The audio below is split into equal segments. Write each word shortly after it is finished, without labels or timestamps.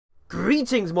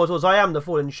Greetings, mortals, I am the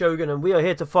Fallen Shogun, and we are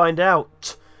here to find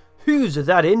out who's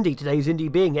that indie. Today's indie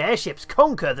being Airships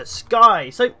Conquer the Sky.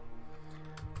 So,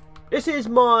 this is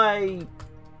my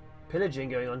pillaging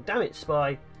going on. Damn it,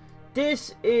 Spy.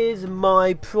 This is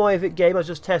my private game. I was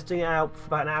just testing it out for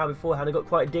about an hour beforehand. I got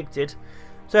quite addicted.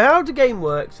 So how the game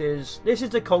works is, this is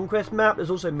the Conquest map. There's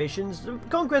also missions. The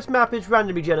Conquest map is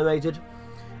randomly generated.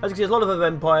 As you can see, there's a lot of other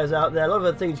empires out there, a lot of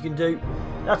other things you can do.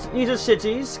 These are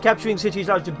cities. Capturing cities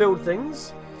allows you to build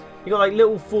things. You've got like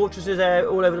little fortresses there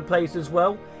all over the place as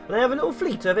well. And I have a little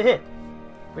fleet over here,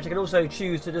 which I can also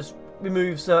choose to just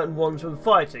remove certain ones from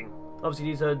fighting. Obviously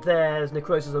these are theirs,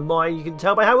 Necrosis are mine. You can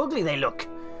tell by how ugly they look.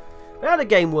 But how the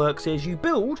game works is you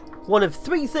build one of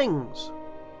three things.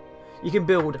 You can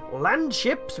build land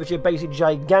ships, which are basically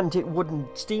gigantic wooden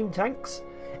steam tanks.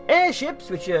 Airships,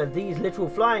 which are these literal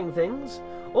flying things.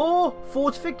 Or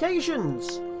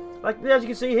fortifications. Like as you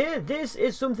can see here, this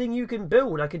is something you can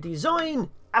build. I can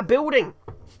design a building.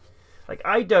 Like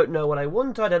I don't know what I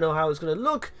want. I don't know how it's going to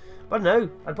look. But I don't know.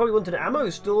 I'd probably want an ammo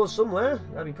store somewhere.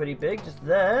 That'd be pretty big, just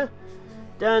there.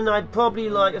 Then I'd probably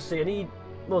like, let's see, I need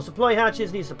more supply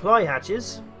hatches. Need supply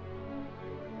hatches.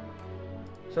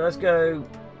 So let's go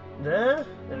there.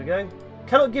 There we go.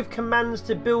 Cannot give commands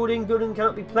to building. Building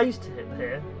cannot be placed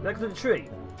here. Next to the tree.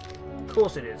 Of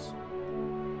course it is.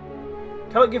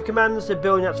 Cannot give commands to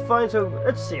building, that's fine. So,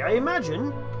 let's see, I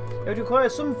imagine it would require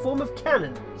some form of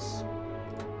cannons.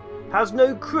 Has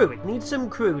no crew, it needs some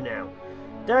crew now.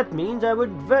 That means I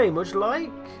would very much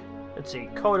like... Let's see,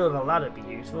 corridor of a ladder would be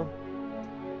useful.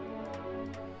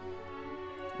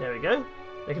 There we go.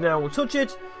 They can now all touch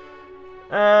it.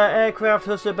 Aircraft,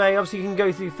 Hussar Bay, obviously you can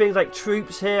go through things like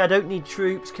troops here. I don't need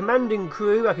troops. Commanding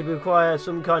crew, I could require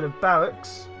some kind of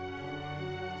barracks.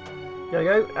 There we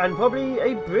go, and probably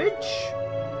a bridge.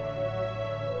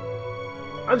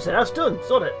 I'm saying that's done,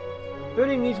 sod it.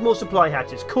 Building needs more supply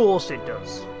hatches, course it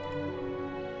does.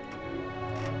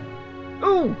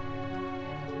 Ooh!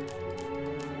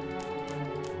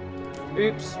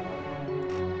 Oops.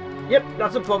 Yep,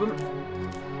 that's a problem.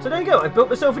 So there you go, I built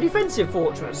myself a defensive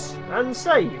fortress. And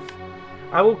save.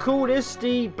 I will call this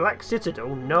the Black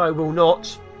Citadel. No, I will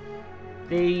not.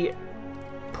 The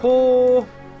Poor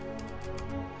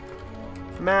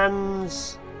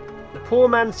Man's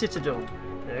Citadel.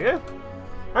 There we go.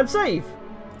 And save.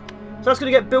 So that's going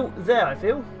to get built there, I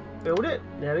feel. Build it.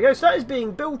 There we go. So that is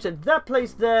being built at that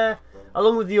place there,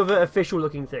 along with the other official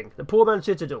looking thing. The Poor Man's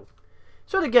Citadel.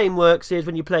 So the game works is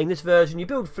when you're playing this version, you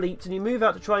build fleets and you move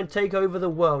out to try and take over the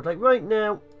world. Like right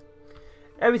now,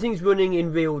 everything's running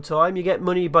in real time. You get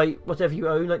money by whatever you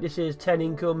own. Like this is 10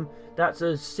 income. That's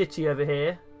a city over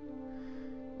here.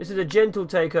 This is a gentle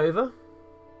takeover.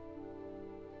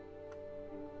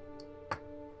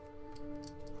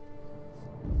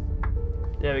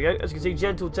 There we go. As you can see,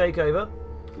 gentle takeover.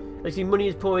 As you see, money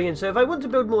is pouring in. So if I want to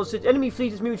build more cities, enemy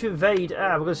fleet is moving to invade.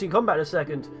 We're going to see combat in a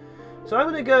second. So I'm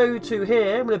going to go to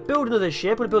here. I'm going to build another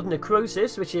ship. I'm going to build a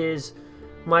Necrosis, which is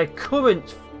my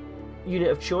current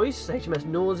unit of choice. HMS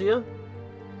Nausea.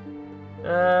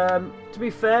 To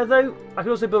be fair, though, I can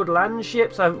also build land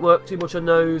ships. I haven't worked too much on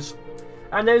those.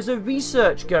 And there's a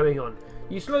research going on.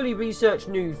 You slowly research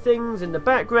new things. In the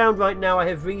background right now, I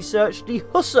have researched the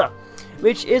Hussar,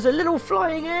 which is a little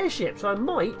flying airship. So I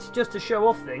might, just to show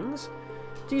off things,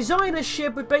 design a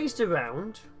ship we're based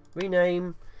around.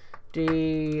 Rename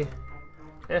the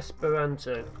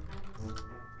Esperanto.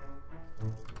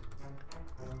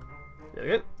 There we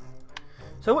go.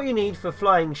 So what you need for a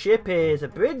flying ship is a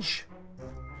bridge,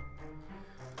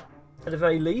 at the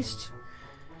very least.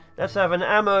 Let's have an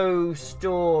ammo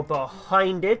store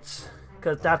behind it,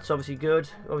 because that's obviously good.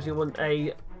 Obviously, I want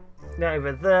a that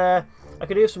over there. I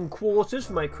could do some quarters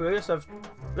for my crew. Let's have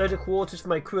a load of quarters for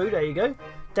my crew. There you go.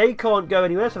 They can't go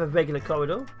anywhere, so I have a regular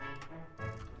corridor.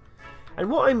 And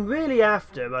what I'm really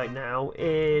after right now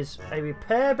is a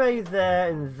repair bay there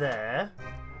and there.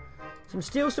 Some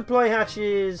steel supply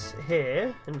hatches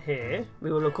here and here.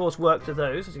 We will, of course, work to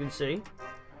those, as you can see.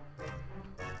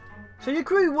 So your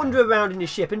crew wander around in your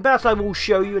ship, and that I will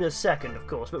show you in a second, of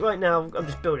course. But right now, I'm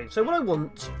just building. So what I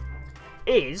want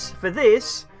is, for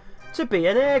this, to be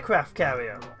an aircraft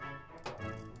carrier.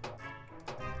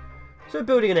 So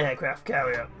building an aircraft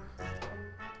carrier.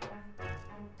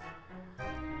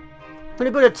 I'm going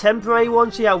to build a temporary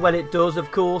one, see how well it does,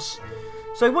 of course.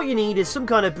 So what you need is some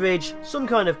kind of bridge, some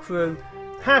kind of crew,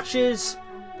 hatches,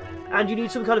 and you need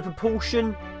some kind of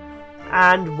propulsion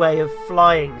and way of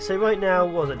flying. So right now,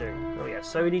 what was I doing? Oh yes,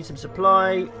 so we need some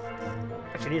supply.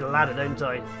 Actually, I need a ladder, don't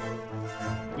I?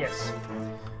 Yes.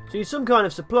 So you need some kind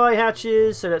of supply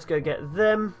hatches, so let's go get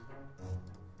them.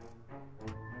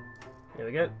 There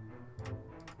we go.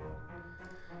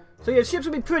 So yeah, ships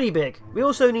will be pretty big. We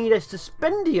also need a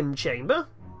suspendium chamber.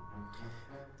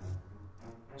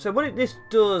 So what this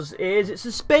does is it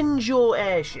suspends your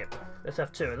airship. Let's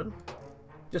have 2 of them.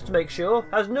 Just to make sure.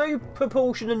 Has no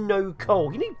propulsion and no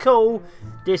coal. You need coal.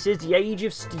 This is the age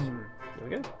of steam. There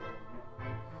we go.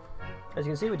 As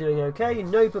you can see, we're doing okay.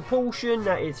 No propulsion.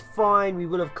 That is fine. We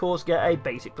will, of course, get a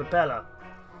basic propeller.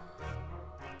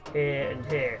 Here and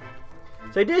here.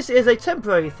 So this is a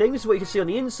temporary thing. This is what you can see on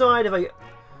the inside.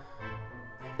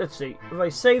 Let's see. If I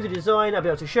save the design, I'll be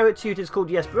able to show it to you. It's called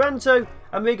the Esperanto.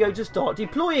 And we're going to start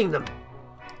deploying them.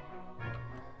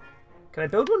 Can I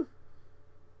build one?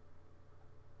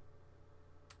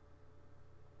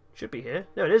 Should be here.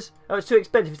 There it is. Oh, it's too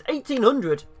expensive. It's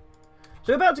 1,800.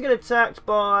 So we're about to get attacked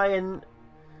by an...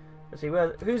 Let's see,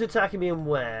 who's attacking me and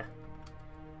where?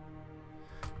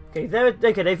 Okay,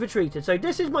 they've retreated. So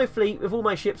this is my fleet with all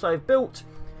my ships I've built.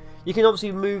 You can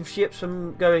obviously move ships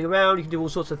from going around. You can do all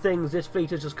sorts of things. This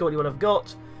fleet is just currently what I've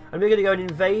got. And we're going to go and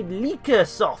invade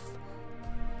Likasoth.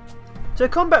 So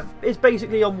combat is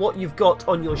basically on what you've got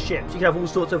on your ships. You can have all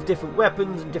sorts of different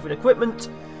weapons and different equipment.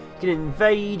 You can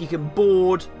invade, you can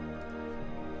board.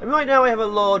 And right now I have a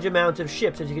large amount of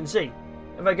ships, as you can see.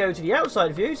 If I go to the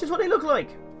outside view, this is what they look like.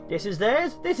 This is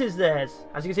theirs, this is theirs.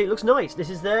 As you can see, it looks nice. This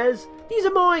is theirs, these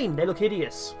are mine. They look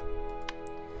hideous.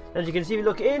 As you can see, if you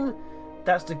look in,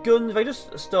 that's the guns. If I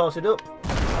just start it up,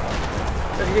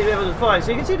 as you can see, everyone's fine.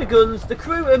 So you can see the guns. The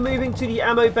crew are moving to the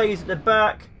ammo bays at the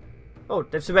back. Oh,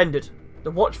 they've surrendered. The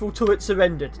watchful turret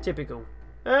surrendered. Typical.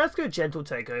 Let's go gentle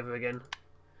takeover again.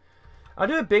 I'll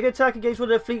do a big attack against one of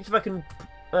their fleets if I can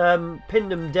pin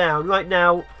them down. Right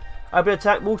now, I've been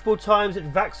attacked multiple times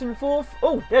at Vaxenforth.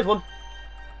 Oh, there's one.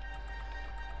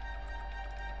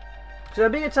 So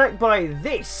I'm being attacked by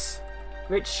this,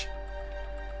 which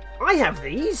I have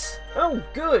these. Oh,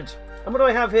 good. And what do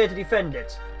I have here to defend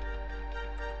it?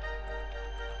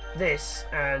 This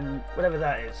and whatever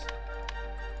that is.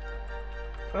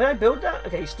 Can I build that?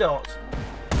 Okay, start.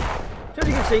 So as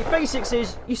you can see, basics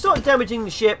is you start damaging the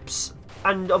ships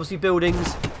and obviously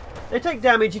buildings. They take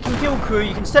damage, you can kill crew,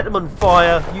 you can set them on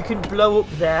fire, you can blow up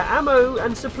their ammo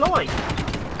and supply.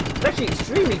 It's actually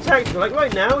extremely tactical, like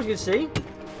right now, as you can see.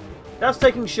 That's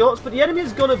taking shots, but the enemy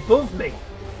has gone above me.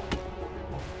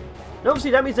 And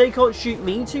obviously that means they can't shoot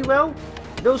me too well.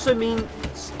 It also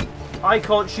means I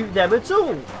can't shoot them at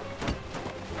all.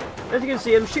 As you can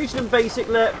see, I'm shooting them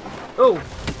basically. Oh,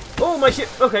 oh my ship.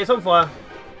 Okay, it's on fire.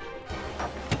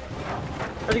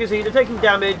 As you can see, they're taking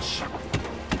damage.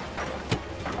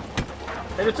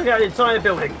 They just took out an entire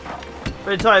building.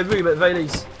 An entire room at the very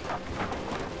least.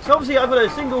 So obviously I've got a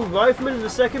single rifleman in the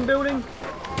second building.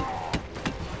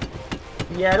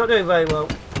 Yeah, not doing very well.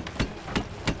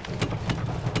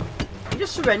 You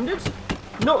just surrendered?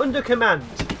 Not under command.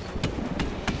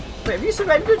 Wait, have you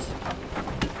surrendered?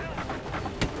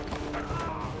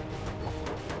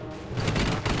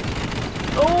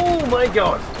 Oh my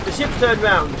god! The ship's turned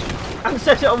round and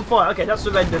set it on fire. Okay, that's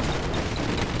surrendered.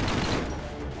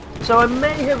 So I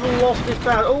may have lost this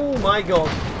battle. Oh my god.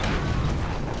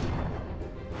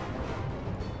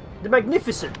 The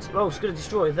Magnificent. Oh, it's going to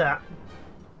destroy that.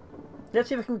 Let's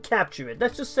see if I can capture it.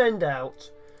 Let's just send out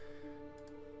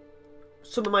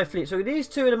some of my fleet. So these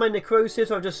two are my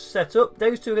necrosis I've just set up.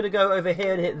 Those two are going to go over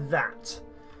here and hit that.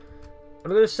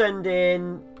 I'm going to send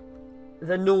in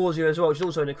the nausea as well, which is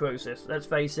also a necrosis. Let's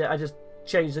face it, I just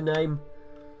changed the name.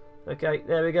 Okay,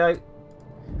 there we go.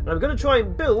 And I'm going to try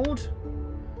and build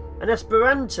an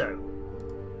Esperanto.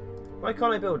 Why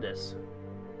can't I build this?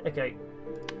 Okay.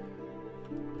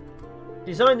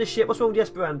 Design the ship. What's wrong with the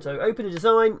Esperanto? Open the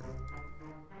design.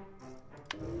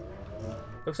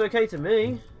 Looks okay to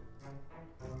me.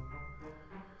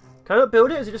 Can I not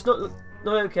build it? Is it just not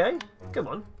okay? Come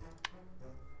on.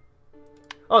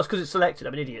 Oh, it's because it's selected.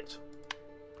 I'm an idiot.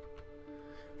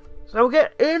 So we'll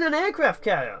get in an aircraft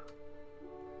carrier.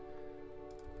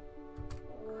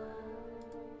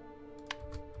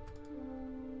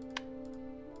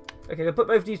 Okay, I'm going to put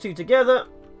both these two together.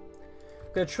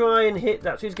 I'm going to try and hit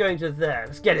that. So he's going to there.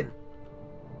 Let's get him.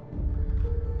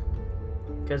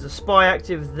 There's a spy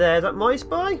active there. Is that my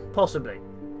spy? Possibly.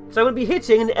 So I'm going to be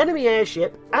hitting an enemy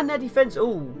airship and their defense.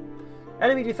 Ooh.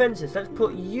 Enemy defenses. Let's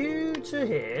put you to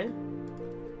here.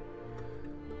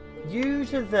 You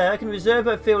to there. I can reserve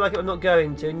if I feel like I'm not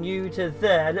going to. And you to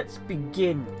there. Let's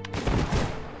begin.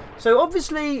 So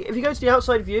obviously, if you go to the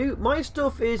outside view, my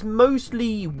stuff is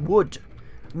mostly wood.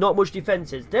 Not much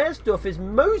defences. Their stuff is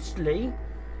mostly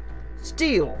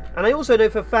steel. And I also know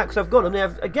for facts I've got them. They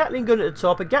have a Gatling gun at the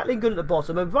top, a Gatling gun at the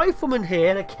bottom, a rifleman here,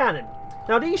 and a cannon.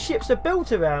 Now these ships are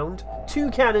built around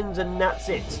 2 cannons and that's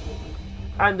it.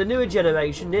 And the newer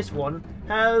generation, this one,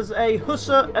 has a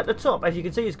hussar at the top. As you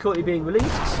can see, it's currently being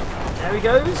released. There he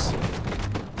goes.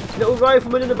 Little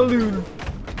rifleman in a balloon.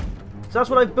 So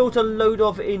that's what I've built a load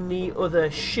of in the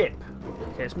other ship.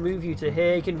 Okay, let's move you to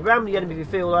here. You can ram the enemy if you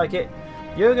feel like it.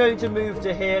 You're going to move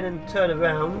to here and then turn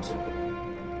around.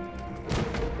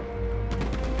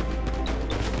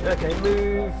 Okay,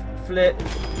 move, flip.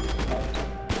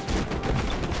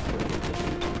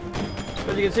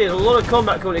 As you can see, there's a lot of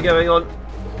combat currently going on.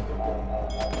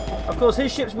 Of course,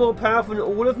 his ship's more powerful than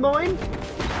all of mine. So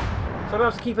I'm going to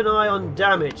have to keep an eye on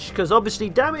damage. Because obviously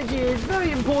damage is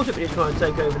very important when you try and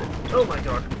take over it. Oh my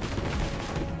god.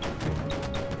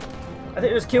 I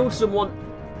think I just killed someone.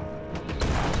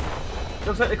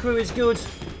 Looks like the crew is good.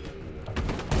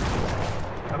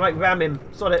 I might ram him.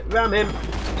 Sod it, ram him.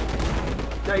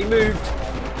 No, he moved.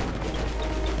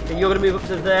 And you're going to move up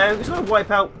to there. We're just going to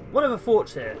wipe out one of the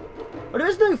forts here. Oh, there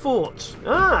is no fort.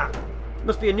 Ah,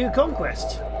 must be a new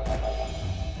conquest.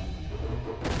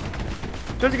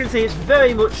 So as you can see, it's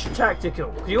very much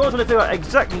tactical. You always want to figure out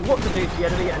exactly what to do to the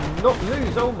enemy and not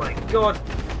lose. Oh my god.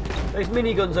 Those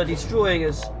miniguns are destroying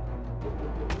us.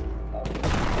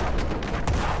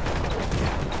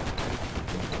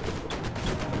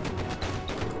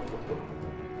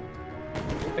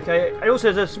 Okay, it also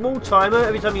has a small timer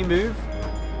every time you move.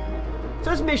 So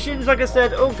there's missions, like I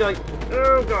said. Oh god.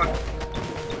 Oh god.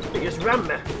 You just ram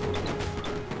me.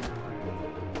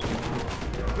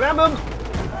 Ram them!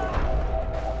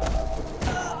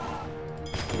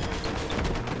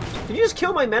 Did you just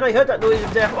kill my men? I heard that noise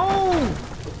of death. Oh!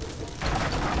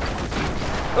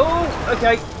 Oh,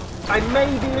 okay. I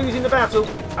may be losing the battle.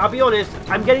 I'll be honest.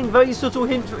 I'm getting very subtle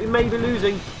hints that we may be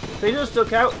losing. They just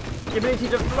took out the ability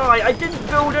to fly. I didn't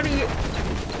build any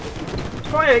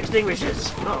fire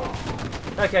extinguishers.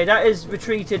 Oh. Okay, that is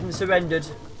retreated and surrendered.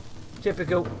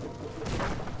 Typical.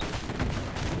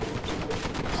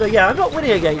 So yeah, I'm not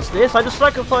winning against this. I just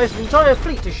sacrificed an entire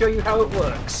fleet to show you how it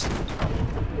works.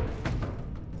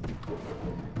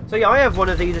 So yeah, I have one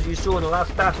of these as you saw in the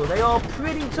last battle. They are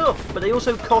pretty tough, but they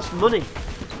also cost money.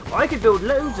 I could build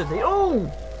loads of these. Oh!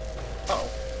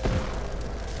 Uh-oh.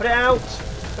 Put it out.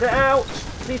 Put it out.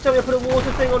 Please tell me I put a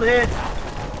water thing on here.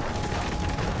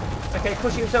 Okay,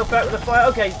 pushing himself back with a fire.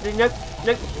 Okay, nope,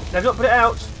 nope. They've not put it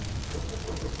out.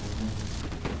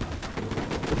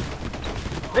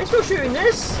 Are they still shooting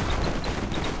this?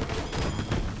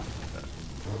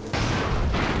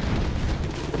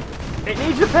 It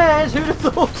needs repairs, who'd have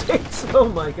thought it? Oh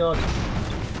my god.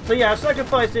 So yeah, I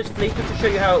sacrificed this fleet just to show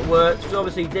you how it works, because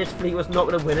obviously this fleet was not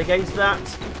going to win against that.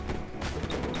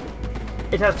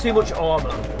 It has too much armour.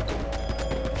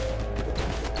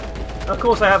 Of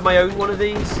course I have my own one of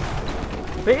these.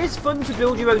 But it is fun to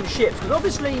build your own ships, because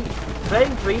obviously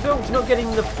playing pre-built, you're not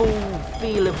getting the full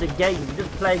feel of the game, you're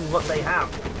just playing what they have.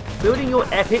 Building your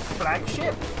epic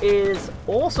flagship is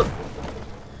awesome.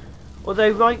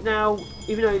 Although right now,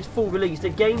 even though it's full release, the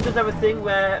game does have a thing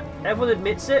where everyone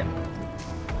admits it.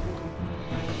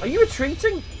 Are you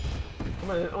retreating? I'm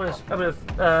gonna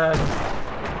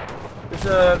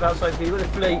reserve outside for you with a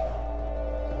fleet.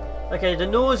 Okay, the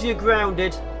nausea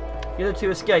grounded. The other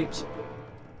two escaped.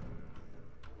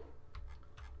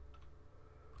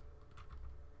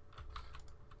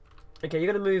 Okay,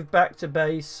 you're going to move back to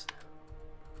base.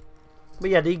 But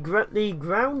yeah, the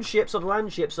ground ships or the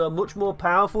land ships are much more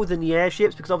powerful than the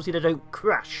airships because obviously they don't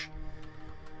crash.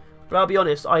 But I'll be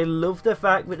honest, I love the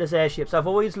fact that there's airships. I've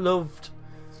always loved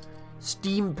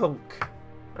steampunk.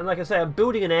 And like I say, I'm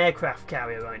building an aircraft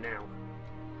carrier right now.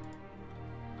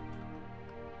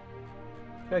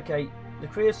 Okay, the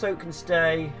creosote can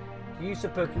stay. The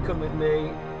usurper can come with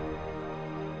me.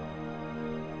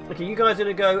 Okay, you guys are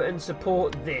going to go and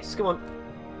support this. Come on.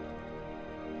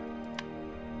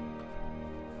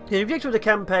 The objective of the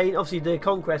campaign, obviously the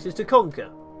conquest, is to conquer.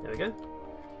 There we go.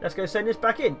 Let's go send this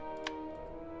back in.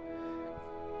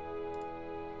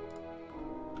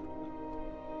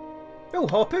 Oh,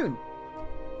 harpoon.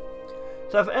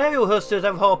 So I have aerial hustlers, I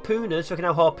have harpooners, so I can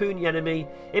now harpoon the enemy.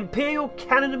 Imperial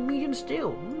cannon and medium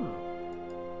steel.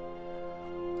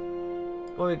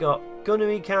 What we got?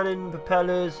 Gunnery cannon,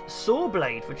 propellers, saw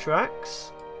blade for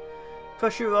tracks.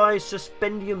 Pressurized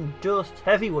suspendium dust,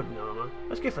 heavy wooden armour.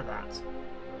 Let's go for that.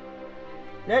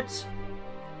 Let's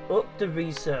up the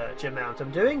research amount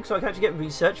I'm doing so I can actually get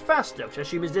research faster, which I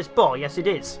assume is this bar. Yes, it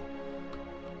is.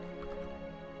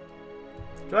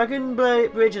 Dragon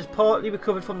Bridge has partly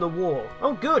recovered from the war.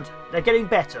 Oh, good. They're getting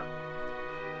better.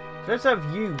 So let's have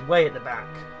you way at the back.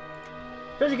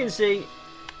 So as you can see,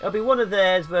 it'll be one of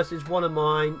theirs versus one of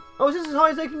mine. Oh, is this as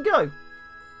high as they can go?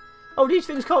 Oh, these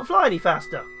things can't fly any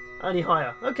faster. Any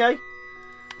higher. Okay.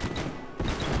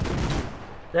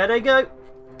 There they go.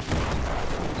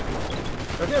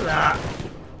 Look at that.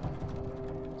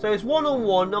 So it's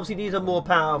one-on-one. Obviously these are more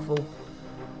powerful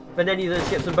than any of the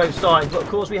ships on both sides. But of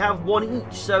course we have one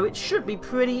each. So it should be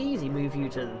pretty easy. Move you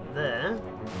to there.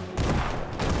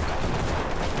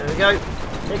 There we go.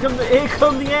 Here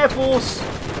come the Air Force.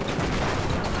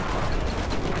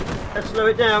 Let's slow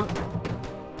it down.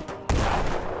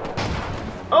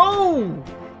 Oh!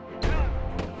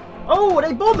 Oh, are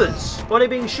they bombers? Or are they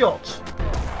being shot?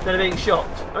 No, they're being shot.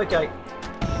 Okay.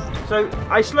 So,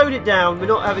 I slowed it down. We're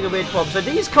not having a weird problem. So,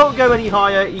 these can't go any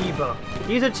higher either.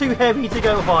 These are too heavy to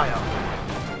go higher.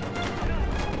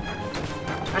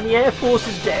 And the Air Force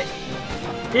is dead.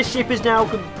 This ship is now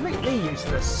completely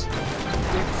useless.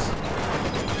 Oops.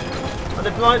 On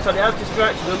the blind side, it has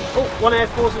distracted them. Oh, one Air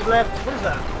Force is left. What is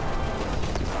that?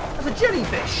 That's a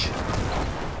jellyfish.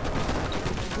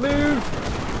 Move.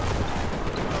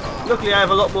 Luckily I have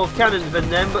a lot more cannons than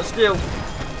them, but still.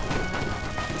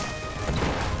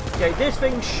 Okay, this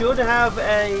thing should have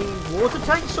a water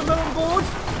tank somewhere on board.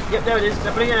 Yep, there it is.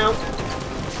 They're putting it out.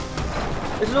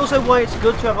 This is also why it's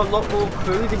good to have a lot more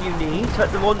crew than you need, so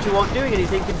that the ones who aren't doing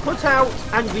anything can put out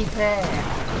and repair.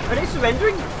 Are they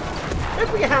surrendering? Don't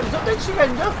put your hands up, don't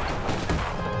surrender.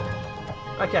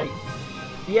 Okay.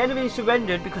 The enemy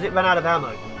surrendered because it ran out of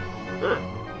ammo. Huh.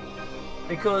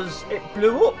 Because it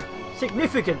blew up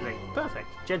significantly. Perfect.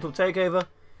 Gentle takeover.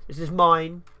 This is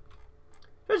mine.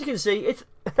 As you can see, it's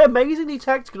amazingly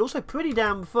tactical, also pretty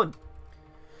damn fun.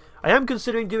 I am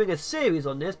considering doing a series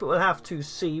on this, but we'll have to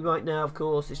see. Right now, of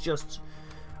course, it's just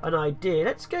an idea.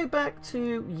 Let's go back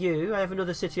to you. I have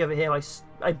another city over here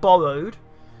I borrowed.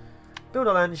 Build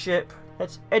a land ship.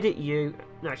 Let's edit you.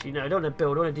 No, actually, no, I don't want to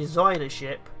build. I want to design a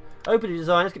ship. Open the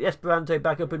design. Let's get the Esperanto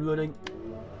back up and running.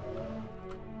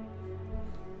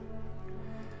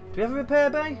 Do we have a repair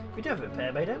bay? We do have a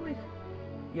repair bay, don't we?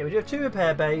 Yeah, we do have 2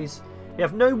 repair bays. We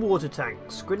have no water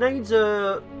tanks. Grenades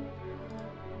are...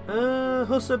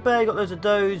 Hussar bay, got loads of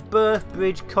those. Berth,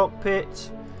 bridge,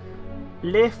 cockpit.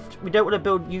 Lift. We don't want to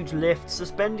build huge lifts.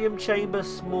 Suspendium chamber,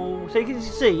 small. So you can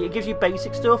see, it gives you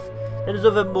basic stuff. Then there's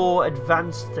other more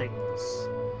advanced things.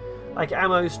 Like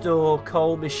ammo store,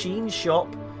 coal, machine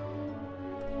shop.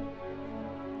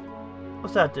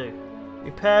 What's that do?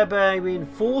 Repair bay,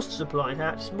 reinforced supply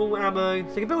hatch, small ammo. So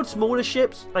you can build smaller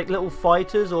ships, like little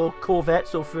fighters or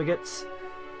corvettes or frigates.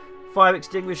 Fire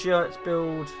extinguisher, let's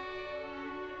build.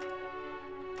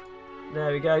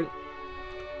 There we go.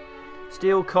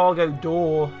 Steel cargo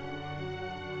door.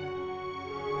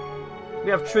 We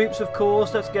have troops, of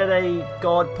course. Let's get a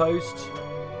guard post.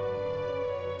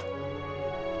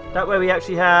 That way we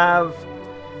actually have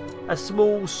a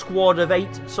small squad of 8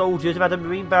 soldiers. I've had a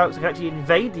marine barracks that can actually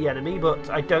invade the enemy, but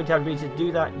I don't have reason to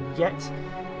do that yet.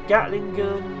 Gatling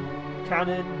gun,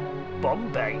 cannon,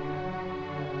 bomb bay.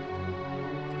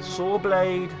 Saw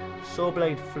blade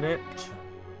flipped.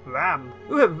 Ram.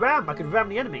 Ooh, a ram! I can ram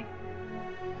the enemy.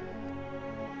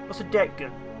 What's a deck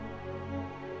gun?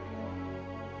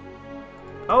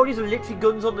 Oh, these are literally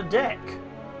guns on the deck.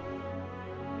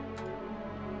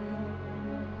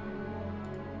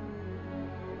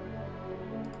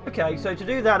 Okay, so to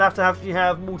do that, I have to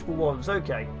have multiple ones.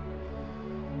 Okay.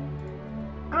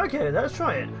 Okay, let's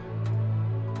try it.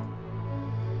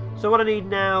 So what I need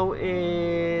now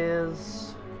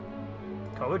is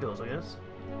corridors, I guess.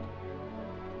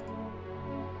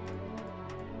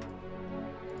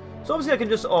 So obviously I can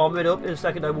just arm it up. In a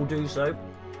second I will do so.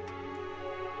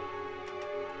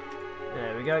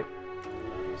 There we go.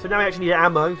 So now I actually need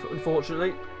ammo,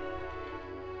 unfortunately.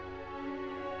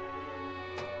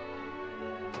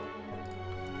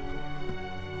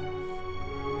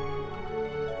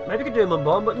 Maybe I could do them on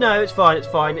bomb, but no, it's fine, it's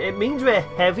fine. It means we're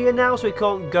heavier now, so we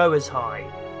can't go as high.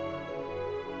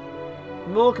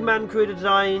 The more command crew to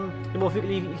design, the more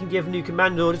frequently you can give new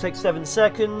command orders. It takes 7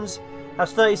 seconds.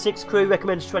 Has 36 crew,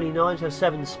 recommends 29, so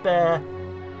 7 spare.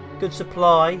 Good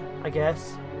supply, I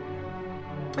guess.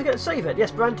 Okay, let's save it. The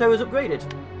Esperanto is upgraded.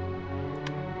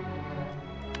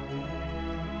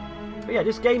 But yeah,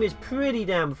 this game is pretty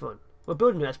damn fun. We're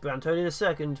building an Esperanto in a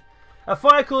second. A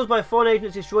fire caused by a foreign agent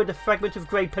has destroyed the fragment of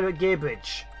Grey Pirate Gear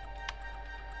Bridge.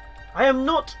 I am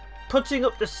not putting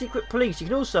up the secret police. You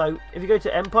can also, if you go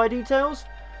to Empire details,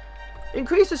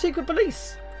 increase the secret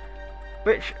police.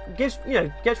 Which gives,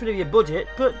 gets rid of your budget,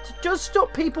 but does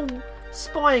stop people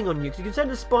spying on you. Because you can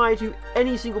send a spy to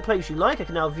any single place you like. I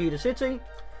can now view the city.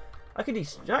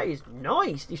 That is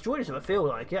nice. Destroy this if I feel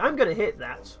like it. I'm going to hit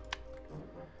that.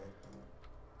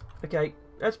 Okay,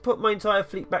 let's put my entire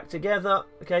fleet back together.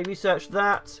 Okay, research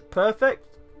that.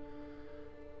 Perfect.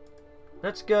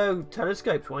 Let's go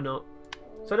telescopes, why not?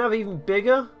 So now I have even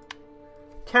bigger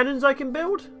cannons I can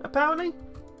build, apparently.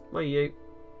 Where are you?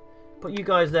 Put you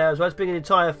guys there as well. Let's bring an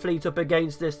entire fleet up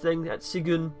against this thing at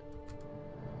Sigun.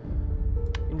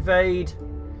 Invade.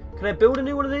 Can I build a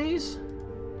new one of these?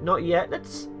 Not yet.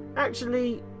 Let's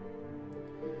actually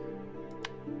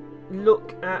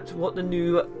look at what the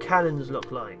new cannons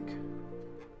look like.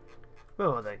 Where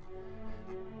are they?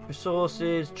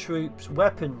 Resources, troops,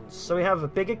 weapons. So we have a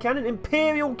bigger cannon.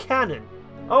 Imperial cannon.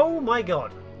 Oh my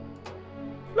god.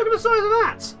 Look at the size of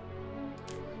that.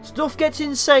 Stuff gets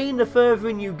insane the further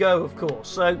in you go, of course.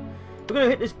 So we're going to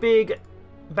hit this big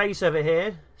base over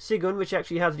here. Sigun, which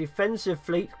actually has a defensive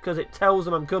fleet because it tells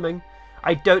them I'm coming.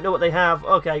 I don't know what they have.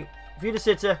 Okay, view the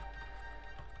city.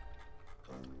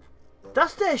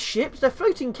 That's their ships. They're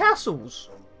floating castles.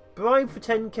 Bribe for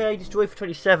 10k, destroy for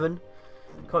 27.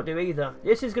 Can't do either.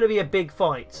 This is going to be a big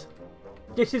fight.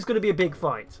 This is going to be a big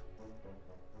fight.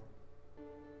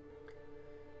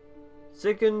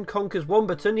 Sigun conquers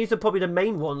Womberton. These are probably the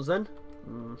main ones then.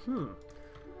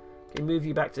 Okay, move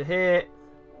you back to here.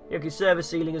 Okay, service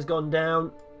ceiling has gone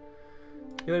down.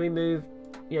 You're going to be moved.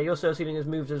 Yeah, your service ceiling has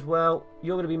moved as well.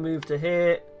 You're going to be moved to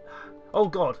here. Oh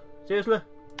god, seriously?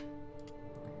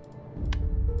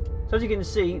 So as you can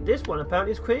see, this one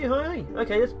apparently is pretty high.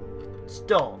 Okay, let's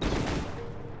start.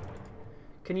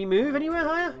 Can you move anywhere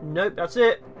higher? Nope, that's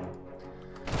it.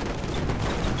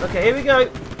 Okay, here we go.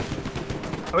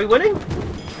 Are we winning?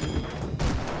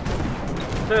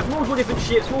 So there's multiple different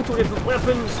ships, multiple different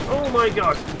weapons. Oh my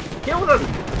god. Kill them!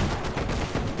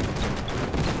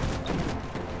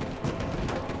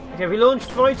 Okay, we launched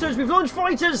fighters. We've launched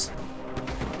fighters!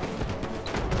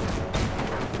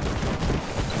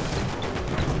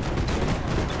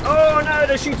 Oh no,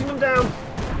 they're shooting them down.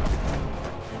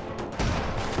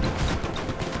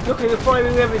 Look, we're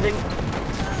firing everything.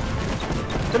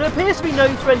 But there appears to be no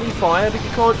friendly fire, but you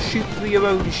can't shoot through your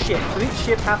own ship. So each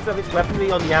ship has to have its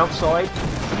weaponry on the outside.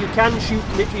 But you can shoot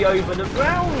literally over and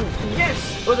around.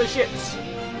 Yes! Other ships.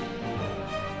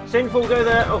 Sinful, go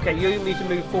there. Okay, you need to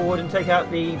move forward and take out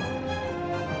the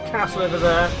castle over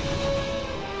there.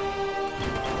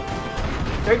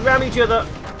 Don't ram each other.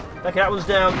 Okay, that one's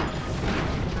down.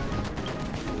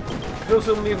 We'll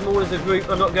also move them all as a group.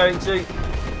 I'm not going to.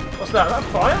 What's that? Is that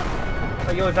fire?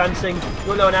 Oh, you're advancing.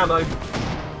 You're low on ammo.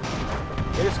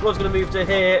 Okay, this squad's going to move to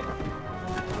here.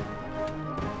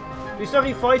 Do we still have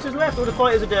any fighters left? All the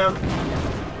fighters are down.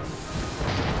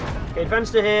 Okay, advance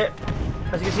to here.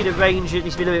 As you can see, the range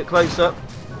needs to be a little bit closer.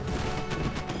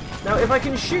 Now, if I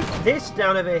can shoot this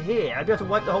down over here, I'd be able to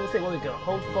wipe the whole thing. What have we got?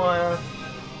 Hold fire.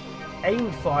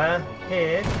 Aimed fire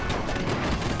here.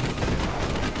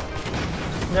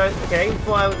 No, okay, aim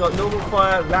fire. We've got normal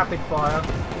fire, rapid fire.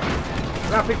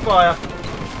 Rapid fire.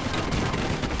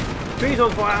 Trees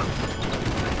on fire.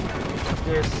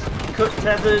 Yes. Cut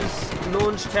tethers.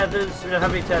 Launch tethers. We don't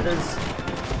have any tethers.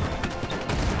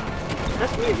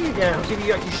 Let's move you down. See if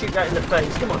you actually shoot that in the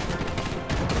face. Come on.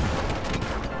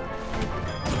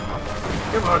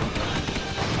 Come on.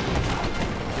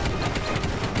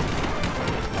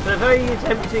 They're very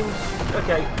tempting.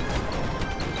 Okay.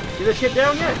 Is the ship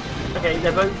down yet? Okay,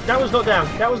 they're both. That was not down.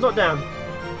 That was not down.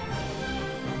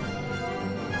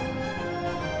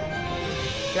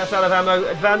 Gas out of ammo.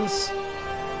 Advance.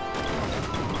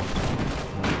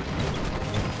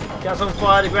 Gas on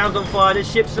fire. The ground's on fire.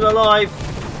 This ship's still alive.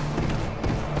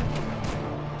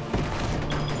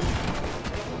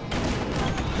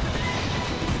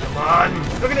 Come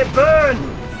on. Look at it burn.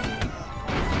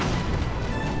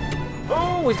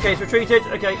 Oh, his case retreated.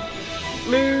 Okay.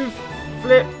 Move.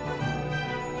 Flip.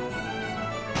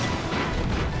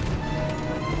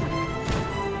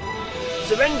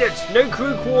 Surrendered. No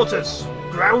crew quarters.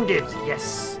 Grounded.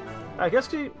 Yes. I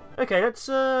guess. Okay, let's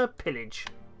pillage.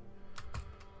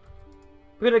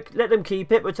 We're gonna let them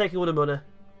keep it. We're taking all the money.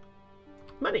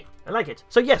 Money. I like it.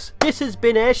 So yes, this has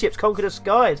been Airships Conquer the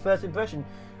Skies. First impression.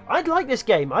 I'd like this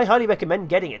game. I highly recommend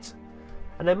getting it.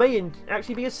 And there may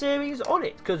actually be a series on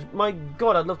it. Because my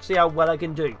god, I'd love to see how well I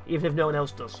can do. Even if no one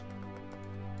else does.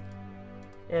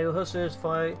 Aerial hussars,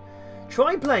 fire.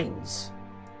 Triplanes.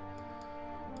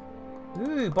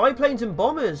 Ooh, biplanes and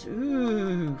bombers.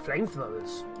 Ooh,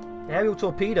 flamethrowers. Aerial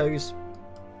torpedoes.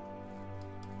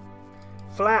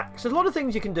 Flaks. There's a lot of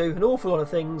things you can do, an awful lot of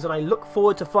things, and I look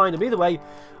forward to finding them. Either way,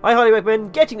 I highly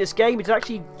recommend getting this game. It's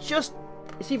actually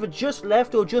it's either just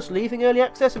left or just leaving early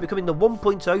access and becoming the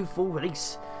 1.0 full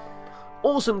release.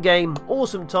 Awesome game,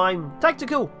 awesome time,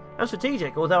 tactical and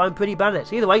strategic, although I'm pretty bad at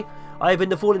it. Either way, I've been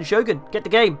the Fallen Shogun. Get the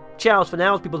game. Ciao for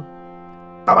now, people.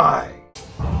 Bye-bye.